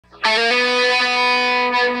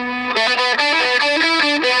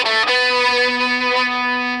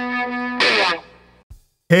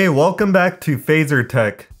Hey, welcome back to Phaser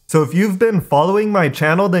Tech. So if you've been following my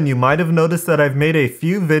channel, then you might have noticed that I've made a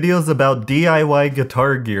few videos about DIY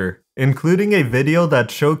guitar gear, including a video that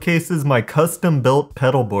showcases my custom-built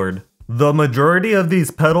pedal board. The majority of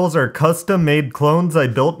these pedals are custom-made clones I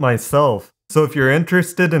built myself. So if you're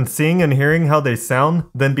interested in seeing and hearing how they sound,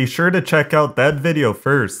 then be sure to check out that video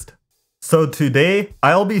first. So today,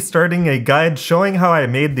 I'll be starting a guide showing how I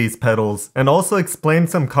made these pedals, and also explain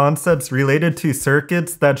some concepts related to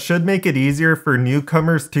circuits that should make it easier for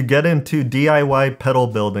newcomers to get into DIY pedal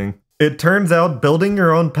building. It turns out building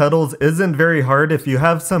your own pedals isn't very hard if you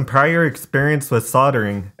have some prior experience with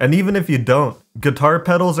soldering, and even if you don't, guitar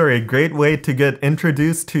pedals are a great way to get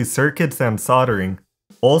introduced to circuits and soldering.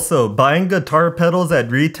 Also, buying guitar pedals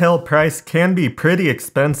at retail price can be pretty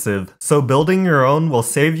expensive, so building your own will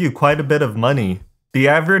save you quite a bit of money. The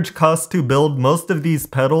average cost to build most of these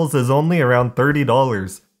pedals is only around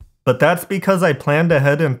 $30, but that's because I planned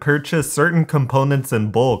ahead and purchased certain components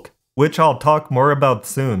in bulk, which I'll talk more about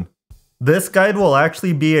soon. This guide will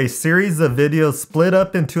actually be a series of videos split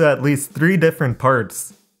up into at least 3 different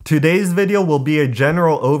parts. Today's video will be a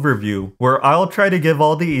general overview, where I'll try to give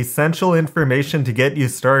all the essential information to get you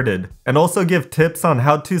started, and also give tips on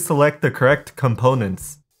how to select the correct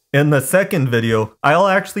components. In the second video, I'll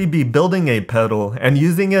actually be building a pedal and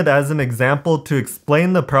using it as an example to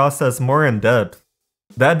explain the process more in depth.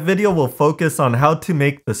 That video will focus on how to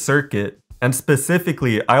make the circuit, and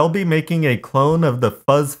specifically, I'll be making a clone of the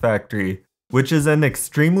Fuzz Factory, which is an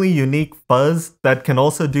extremely unique fuzz that can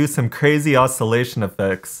also do some crazy oscillation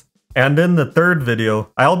effects. And in the third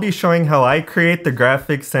video, I'll be showing how I create the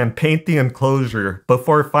graphics and paint the enclosure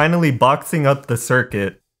before finally boxing up the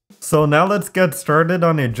circuit. So now let's get started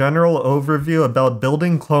on a general overview about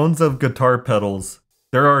building clones of guitar pedals.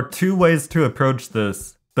 There are 2 ways to approach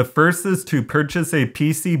this. The first is to purchase a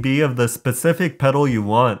PCB of the specific pedal you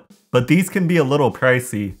want, but these can be a little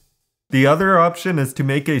pricey. The other option is to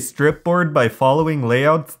make a strip board by following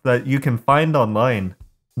layouts that you can find online.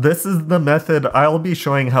 This is the method I'll be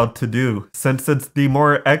showing how to do, since it's the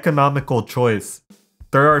more economical choice.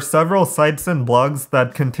 There are several sites and blogs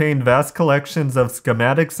that contain vast collections of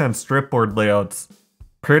schematics and strip board layouts.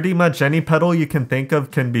 Pretty much any pedal you can think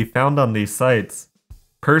of can be found on these sites.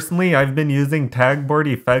 Personally, I've been using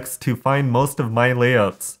Tagboard Effects to find most of my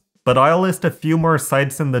layouts, but I'll list a few more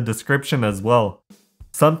sites in the description as well.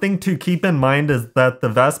 Something to keep in mind is that the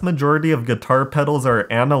vast majority of guitar pedals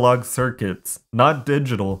are analog circuits, not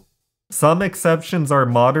digital. Some exceptions are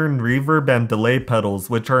modern reverb and delay pedals,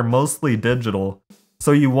 which are mostly digital.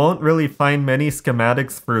 So you won't really find many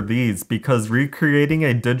schematics for these because recreating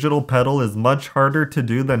a digital pedal is much harder to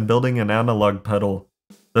do than building an analog pedal.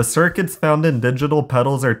 The circuits found in digital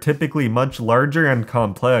pedals are typically much larger and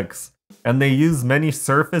complex, and they use many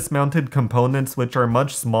surface-mounted components which are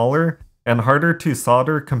much smaller and harder to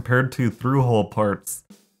solder compared to through-hole parts.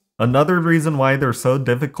 Another reason why they're so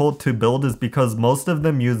difficult to build is because most of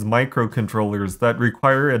them use microcontrollers that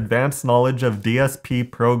require advanced knowledge of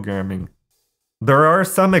DSP programming. There are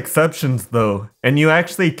some exceptions though, and you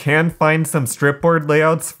actually can find some stripboard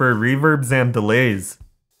layouts for reverbs and delays.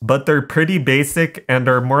 But they're pretty basic and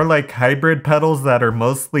are more like hybrid pedals that are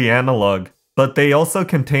mostly analog, but they also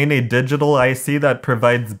contain a digital IC that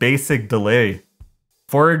provides basic delay.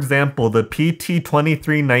 For example, the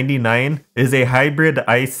PT2399 is a hybrid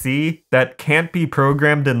IC that can't be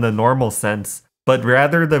programmed in the normal sense, but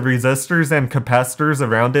rather the resistors and capacitors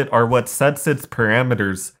around it are what sets its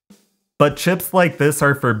parameters. But chips like this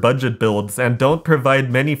are for budget builds and don't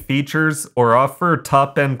provide many features or offer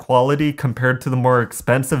top-end quality compared to the more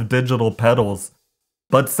expensive digital pedals.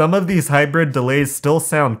 But some of these hybrid delays still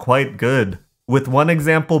sound quite good, with one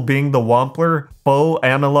example being the Wampler faux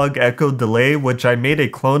analog echo delay, which I made a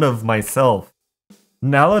clone of myself.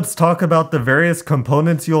 Now let's talk about the various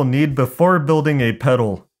components you'll need before building a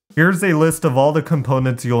pedal. Here's a list of all the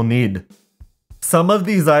components you'll need. Some of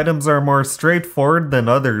these items are more straightforward than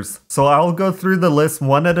others, so I'll go through the list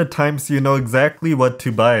one at a time so you know exactly what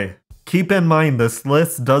to buy. Keep in mind this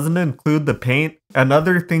list doesn't include the paint and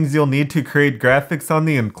other things you'll need to create graphics on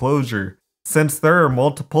the enclosure, since there are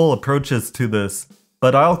multiple approaches to this,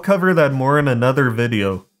 but I'll cover that more in another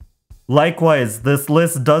video. Likewise, this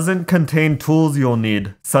list doesn't contain tools you'll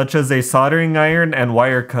need, such as a soldering iron and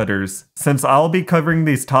wire cutters, since I'll be covering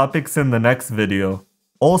these topics in the next video.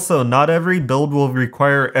 Also, not every build will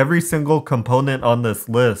require every single component on this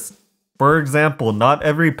list. For example, not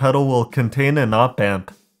every pedal will contain an op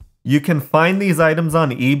amp. You can find these items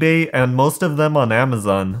on eBay and most of them on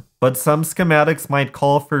Amazon, but some schematics might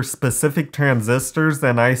call for specific transistors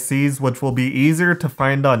and ICs which will be easier to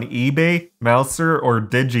find on eBay, Mouser, or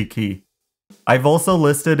DigiKey. I've also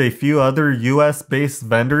listed a few other US-based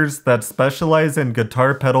vendors that specialize in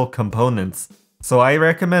guitar pedal components, so I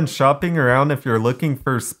recommend shopping around if you're looking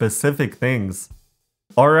for specific things.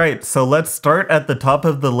 Alright, so let's start at the top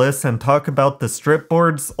of the list and talk about the strip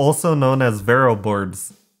boards, also known as Vero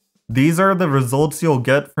boards. These are the results you'll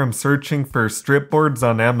get from searching for strip boards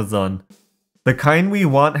on Amazon. The kind we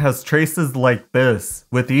want has traces like this,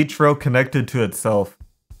 with each row connected to itself.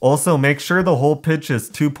 Also, make sure the hole pitch is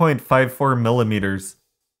 2.54 millimeters.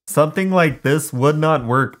 Something like this would not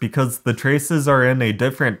work because the traces are in a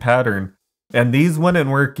different pattern, and these wouldn't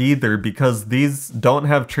work either because these don't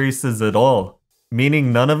have traces at all,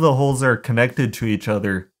 meaning none of the holes are connected to each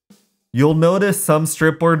other. You'll notice some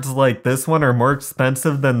strip boards like this one are more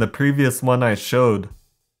expensive than the previous one I showed.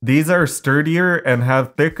 These are sturdier and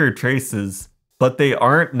have thicker traces, but they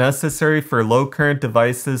aren't necessary for low current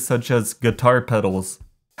devices such as guitar pedals.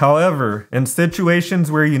 However, in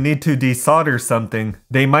situations where you need to desolder something,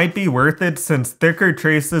 they might be worth it since thicker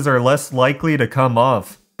traces are less likely to come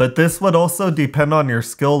off, but this would also depend on your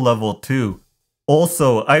skill level too.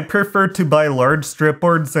 Also, I prefer to buy large strip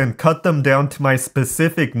boards and cut them down to my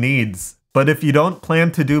specific needs, but if you don't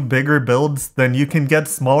plan to do bigger builds, then you can get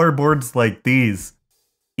smaller boards like these.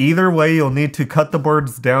 Either way, you'll need to cut the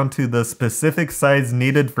boards down to the specific size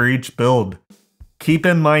needed for each build. Keep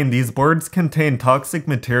in mind these boards contain toxic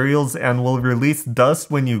materials and will release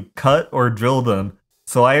dust when you cut or drill them,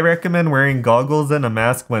 so I recommend wearing goggles and a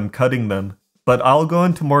mask when cutting them, but I'll go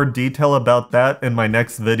into more detail about that in my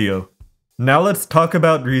next video. Now let's talk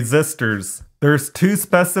about resistors. There's two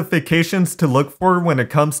specifications to look for when it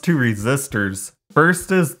comes to resistors.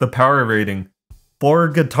 First is the power rating. For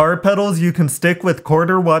guitar pedals, you can stick with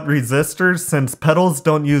quarter-watt resistors since pedals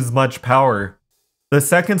don't use much power. The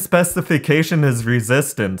second specification is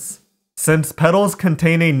resistance. Since pedals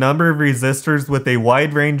contain a number of resistors with a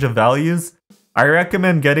wide range of values, I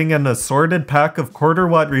recommend getting an assorted pack of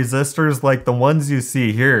quarter-watt resistors like the ones you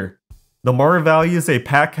see here. The more values a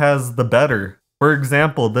pack has, the better. For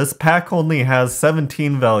example, this pack only has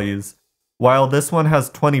 17 values, while this one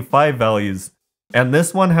has 25 values, and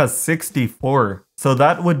this one has 64, so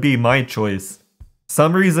that would be my choice.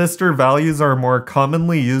 Some resistor values are more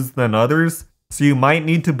commonly used than others, so you might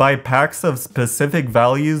need to buy packs of specific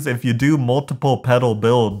values if you do multiple pedal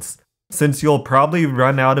builds, since you'll probably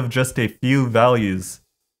run out of just a few values.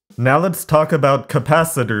 Now let's talk about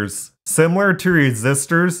capacitors. Similar to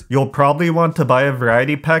resistors, you'll probably want to buy a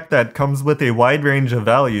variety pack that comes with a wide range of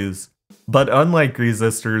values. But unlike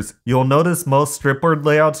resistors, you'll notice most stripboard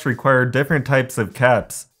layouts require different types of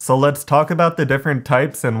caps, so let's talk about the different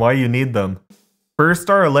types and why you need them. First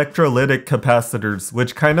are electrolytic capacitors,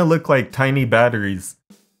 which kinda look like tiny batteries.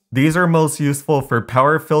 These are most useful for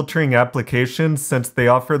power filtering applications since they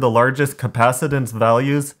offer the largest capacitance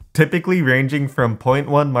values, typically ranging from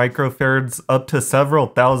 0.1 microfarads up to several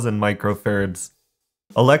thousand microfarads.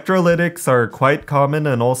 Electrolytics are quite common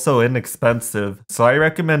and also inexpensive, so I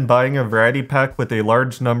recommend buying a variety pack with a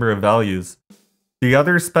large number of values. The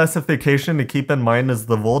other specification to keep in mind is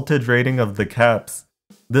the voltage rating of the caps.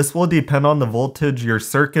 This will depend on the voltage your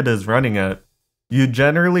circuit is running at. You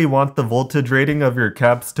generally want the voltage rating of your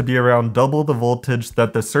caps to be around double the voltage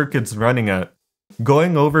that the circuit's running at.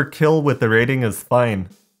 Going overkill with the rating is fine.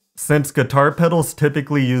 Since guitar pedals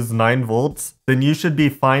typically use 9 volts, then you should be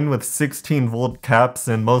fine with 16 volt caps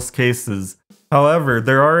in most cases. However,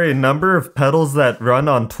 there are a number of pedals that run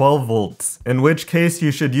on 12 volts, in which case you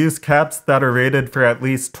should use caps that are rated for at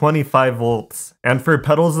least 25 volts. And for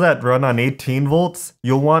pedals that run on 18 volts,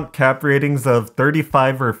 you'll want cap ratings of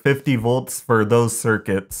 35 or 50 volts for those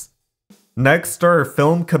circuits. Next are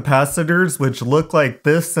film capacitors, which look like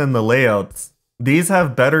this in the layouts. These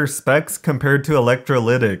have better specs compared to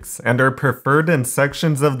electrolytics, and are preferred in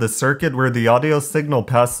sections of the circuit where the audio signal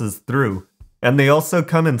passes through. And they also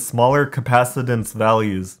come in smaller capacitance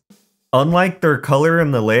values. Unlike their color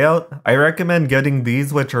in the layout, I recommend getting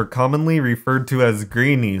these, which are commonly referred to as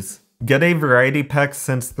greenies. Get a variety pack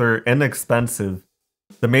since they're inexpensive.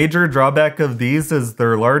 The major drawback of these is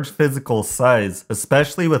their large physical size,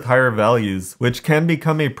 especially with higher values, which can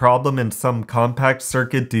become a problem in some compact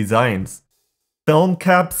circuit designs. Film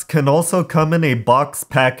caps can also come in a box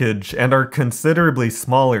package and are considerably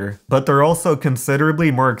smaller, but they're also considerably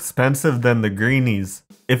more expensive than the greenies.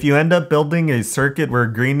 If you end up building a circuit where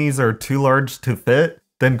greenies are too large to fit,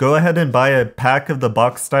 then go ahead and buy a pack of the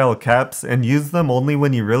box style caps and use them only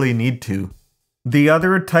when you really need to. The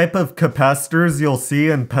other type of capacitors you'll see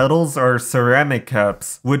in pedals are ceramic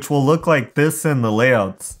caps, which will look like this in the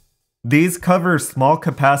layouts. These cover small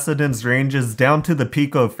capacitance ranges down to the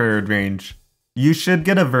picofarad range. You should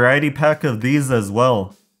get a variety pack of these as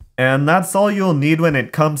well. And that's all you'll need when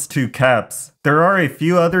it comes to caps. There are a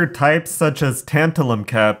few other types such as tantalum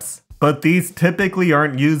caps, but these typically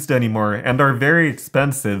aren't used anymore and are very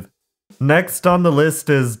expensive. Next on the list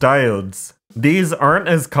is diodes. These aren't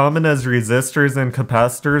as common as resistors and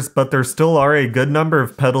capacitors, but there still are a good number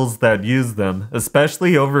of pedals that use them,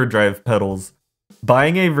 especially overdrive pedals.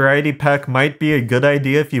 Buying a variety pack might be a good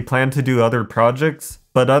idea if you plan to do other projects,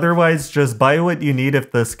 but otherwise just buy what you need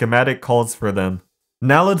if the schematic calls for them.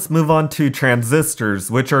 Now let's move on to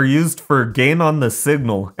transistors, which are used for gain on the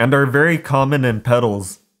signal and are very common in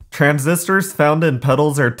pedals. Transistors found in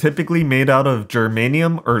pedals are typically made out of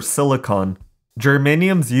germanium or silicon.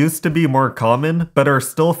 Germaniums used to be more common, but are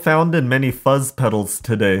still found in many fuzz pedals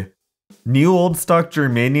today. New old stock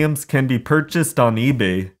germaniums can be purchased on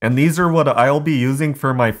eBay, and these are what I'll be using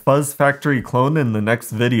for my Fuzz Factory clone in the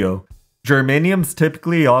next video. Germaniums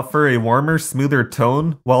typically offer a warmer, smoother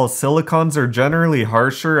tone, while silicons are generally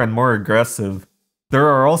harsher and more aggressive. There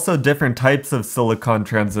are also different types of silicon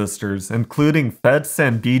transistors, including FETs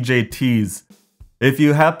and BJTs. If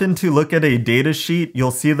you happen to look at a datasheet,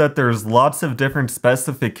 you'll see that there's lots of different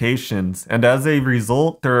specifications, and as a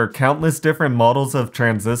result, there are countless different models of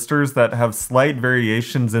transistors that have slight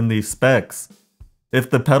variations in these specs.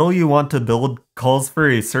 If the pedal you want to build calls for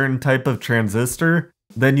a certain type of transistor,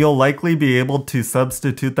 then you'll likely be able to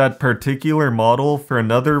substitute that particular model for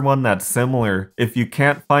another one that's similar if you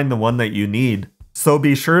can't find the one that you need. So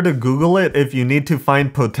be sure to Google it if you need to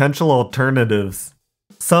find potential alternatives.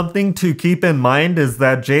 Something to keep in mind is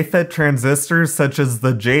that JFET transistors such as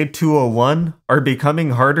the J201 are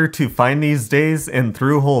becoming harder to find these days in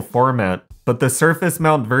through-hole format, but the surface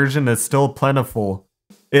mount version is still plentiful.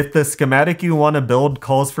 If the schematic you want to build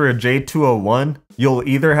calls for a J201, you'll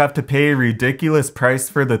either have to pay a ridiculous price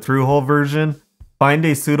for the through-hole version, find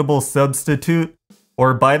a suitable substitute,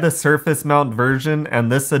 or buy the surface mount version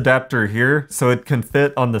and this adapter here so it can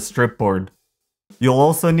fit on the stripboard. You'll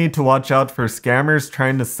also need to watch out for scammers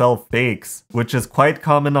trying to sell fakes, which is quite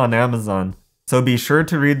common on Amazon, so be sure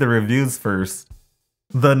to read the reviews first.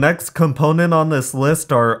 The next component on this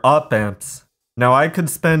list are op amps. Now I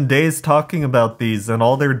could spend days talking about these and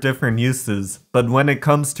all their different uses, but when it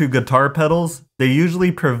comes to guitar pedals, they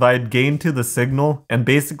usually provide gain to the signal and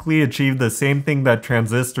basically achieve the same thing that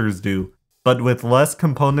transistors do, but with less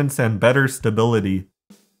components and better stability.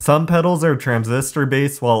 Some pedals are transistor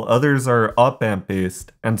based while others are op amp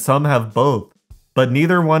based, and some have both, but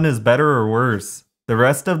neither one is better or worse. The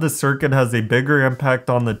rest of the circuit has a bigger impact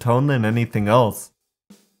on the tone than anything else.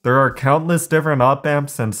 There are countless different op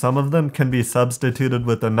amps and some of them can be substituted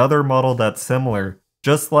with another model that's similar,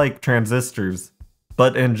 just like transistors.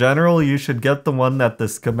 But in general you should get the one that the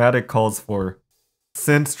schematic calls for.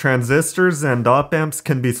 Since transistors and op amps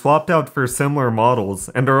can be swapped out for similar models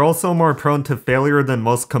and are also more prone to failure than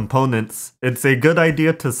most components, it's a good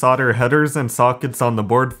idea to solder headers and sockets on the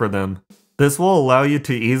board for them. This will allow you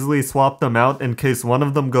to easily swap them out in case one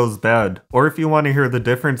of them goes bad, or if you want to hear the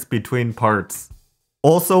difference between parts.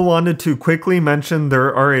 Also wanted to quickly mention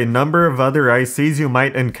there are a number of other ICs you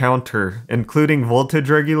might encounter, including voltage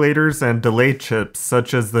regulators and delay chips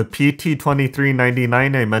such as the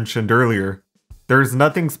PT2399 I mentioned earlier. There's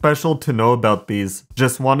nothing special to know about these,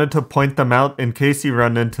 just wanted to point them out in case you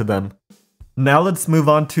run into them. Now let's move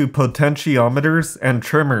on to potentiometers and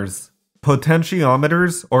trimmers.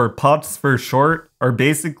 Potentiometers, or pots for short, are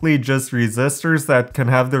basically just resistors that can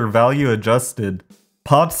have their value adjusted.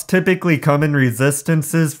 Pots typically come in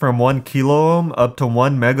resistances from 1 kiloohm up to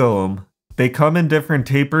 1 megaohm. They come in different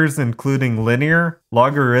tapers including linear,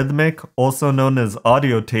 logarithmic, also known as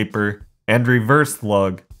audio taper, and reverse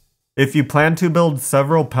log. If you plan to build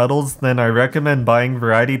several pedals, then I recommend buying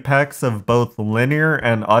variety packs of both linear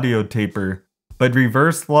and audio taper. But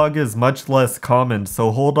reverse log is much less common,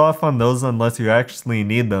 so hold off on those unless you actually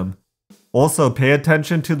need them. Also, pay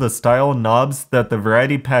attention to the style knobs that the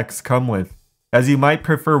variety packs come with, as you might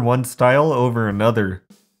prefer one style over another.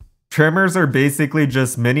 Trimmers are basically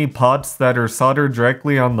just mini pots that are soldered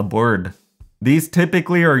directly on the board. These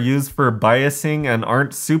typically are used for biasing and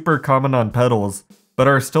aren't super common on pedals, but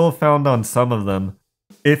are still found on some of them.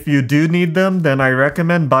 If you do need them, then I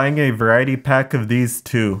recommend buying a variety pack of these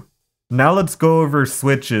too. Now let's go over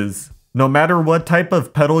switches. No matter what type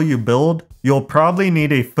of pedal you build, you'll probably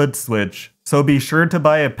need a foot switch, so be sure to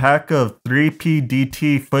buy a pack of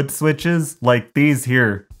 3PDT foot switches like these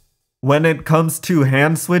here. When it comes to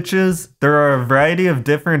hand switches, there are a variety of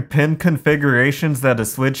different pin configurations that a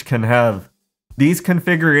switch can have. These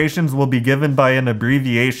configurations will be given by an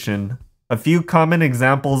abbreviation. A few common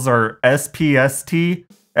examples are SPST,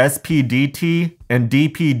 SPDT, and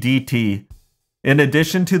DPDT. In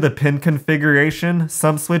addition to the pin configuration,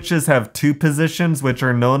 some switches have 2 positions which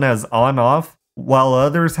are known as on-off, while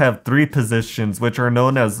others have 3 positions which are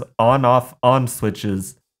known as on-off-on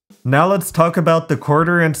switches. Now let's talk about the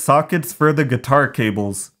 1/4" sockets for the guitar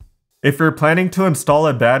cables. If you're planning to install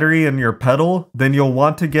a battery in your pedal, then you'll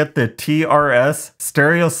want to get the TRS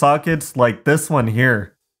stereo sockets like this one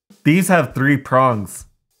here. These have 3 prongs.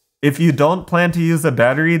 If you don't plan to use a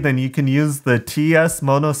battery, then you can use the TS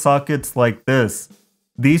mono sockets like this.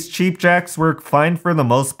 These cheap jacks work fine for the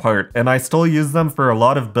most part, and I still use them for a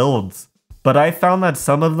lot of builds. But I found that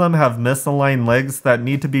some of them have misaligned legs that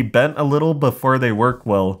need to be bent a little before they work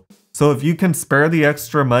well. So if you can spare the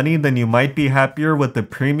extra money, then you might be happier with the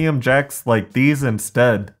premium jacks like these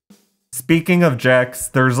instead. Speaking of jacks,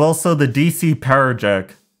 there's also the DC power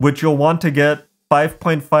jack, which you'll want to get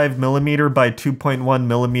 5.5mm by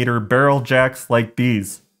 2.1mm barrel jacks like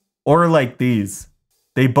these, or like these.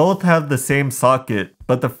 They both have the same socket,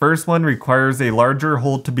 but the first one requires a larger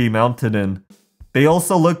hole to be mounted in. They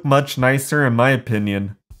also look much nicer in my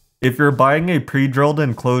opinion. If you're buying a pre-drilled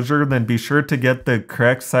enclosure, then be sure to get the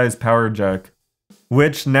correct size power jack.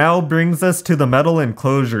 Which now brings us to the metal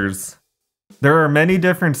enclosures. There are many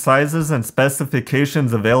different sizes and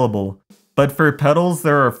specifications available, but for pedals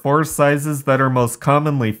there are 4 sizes that are most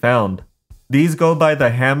commonly found. These go by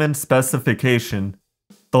the Hammond specification.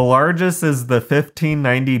 The largest is the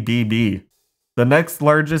 1590BB. The next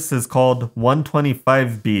largest is called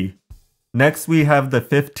 125B. Next we have the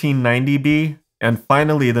 1590B. And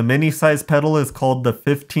finally, the mini size pedal is called the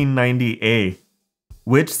 1590A.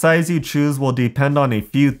 Which size you choose will depend on a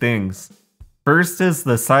few things. First is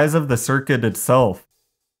the size of the circuit itself.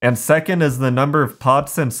 And second is the number of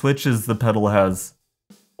pots and switches the pedal has.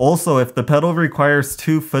 Also, if the pedal requires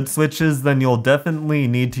 2 foot switches, then you'll definitely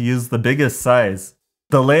need to use the biggest size.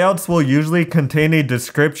 The layouts will usually contain a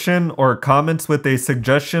description or comments with a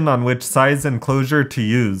suggestion on which size enclosure to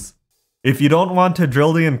use. If you don't want to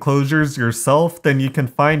drill the enclosures yourself, then you can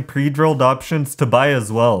find pre-drilled options to buy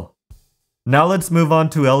as well. Now let's move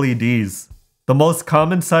on to LEDs. The most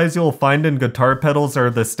common size you'll find in guitar pedals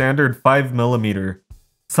are the standard 5mm.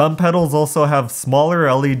 Some pedals also have smaller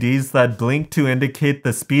LEDs that blink to indicate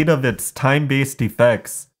the speed of its time-based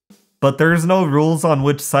effects. But there's no rules on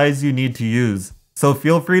which size you need to use, so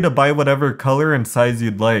feel free to buy whatever color and size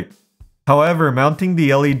you'd like. However, mounting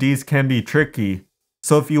the LEDs can be tricky.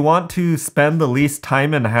 So if you want to spend the least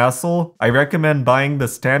time and hassle, I recommend buying the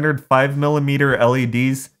standard 5mm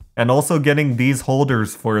LEDs and also getting these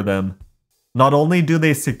holders for them. Not only do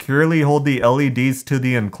they securely hold the LEDs to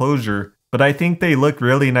the enclosure, but I think they look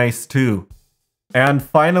really nice too. And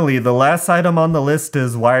finally, the last item on the list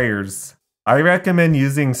is wires. I recommend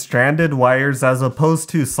using stranded wires as opposed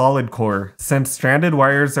to solid core, since stranded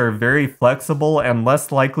wires are very flexible and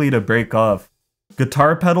less likely to break off.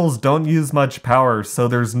 Guitar pedals don't use much power, so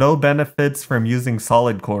there's no benefits from using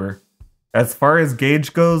solid core. As far as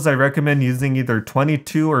gauge goes, I recommend using either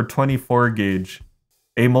 22 or 24 gauge.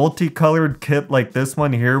 A multicolored kit like this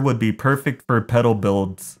one here would be perfect for pedal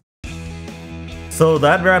builds. So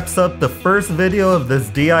that wraps up the first video of this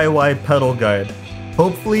DIY pedal guide.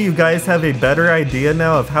 Hopefully you guys have a better idea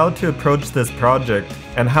now of how to approach this project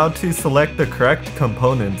and how to select the correct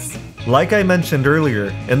components. Like I mentioned earlier,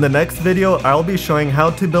 in the next video I'll be showing how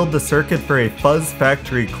to build the circuit for a Fuzz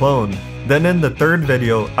Factory clone. Then in the third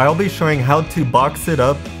video, I'll be showing how to box it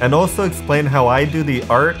up and also explain how I do the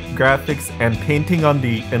art, graphics, and painting on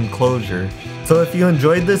the enclosure. So if you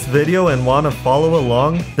enjoyed this video and want to follow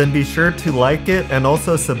along, then be sure to like it and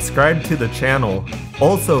also subscribe to the channel.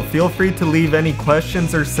 Also, feel free to leave any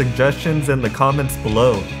questions or suggestions in the comments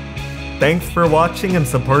below. Thanks for watching and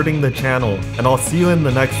supporting the channel, and I'll see you in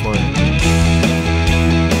the next one.